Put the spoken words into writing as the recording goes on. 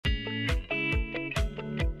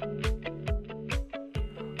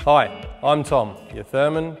Hi, I'm Tom, your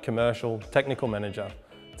Thermann Commercial Technical Manager.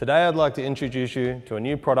 Today I'd like to introduce you to a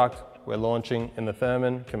new product we're launching in the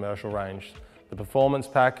Thermann Commercial range, the Performance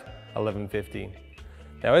Pack 1150.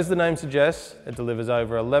 Now, as the name suggests, it delivers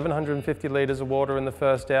over 1150 litres of water in the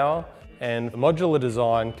first hour, and the modular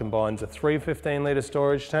design combines a 315 litre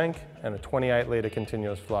storage tank and a 28 litre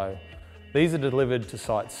continuous flow. These are delivered to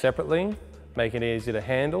site separately, making it easy to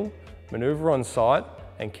handle, manoeuvre on site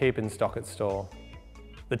and keep in stock at store.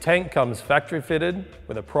 The tank comes factory fitted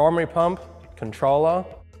with a primary pump, controller,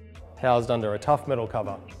 housed under a tough metal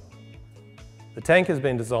cover. The tank has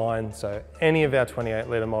been designed so any of our 28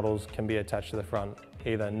 litre models can be attached to the front,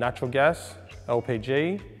 either natural gas,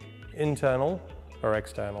 LPG, internal or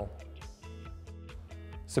external.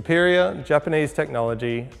 Superior Japanese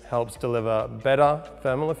technology helps deliver better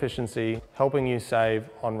thermal efficiency, helping you save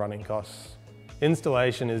on running costs.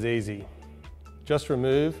 Installation is easy. Just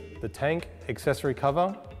remove the tank accessory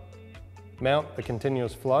cover, mount the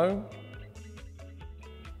continuous flow,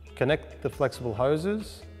 connect the flexible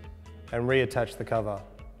hoses and reattach the cover.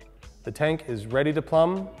 The tank is ready to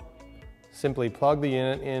plumb. Simply plug the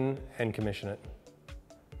unit in and commission it.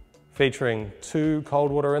 Featuring 2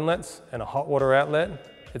 cold water inlets and a hot water outlet,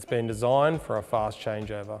 it's been designed for a fast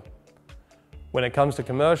changeover. When it comes to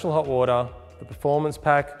commercial hot water, the Performance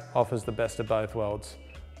Pack offers the best of both worlds.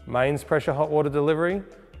 Mains pressure hot water delivery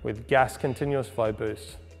with gas continuous flow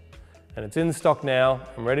boost. And it's in stock now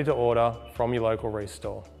and ready to order from your local Reece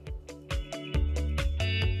store.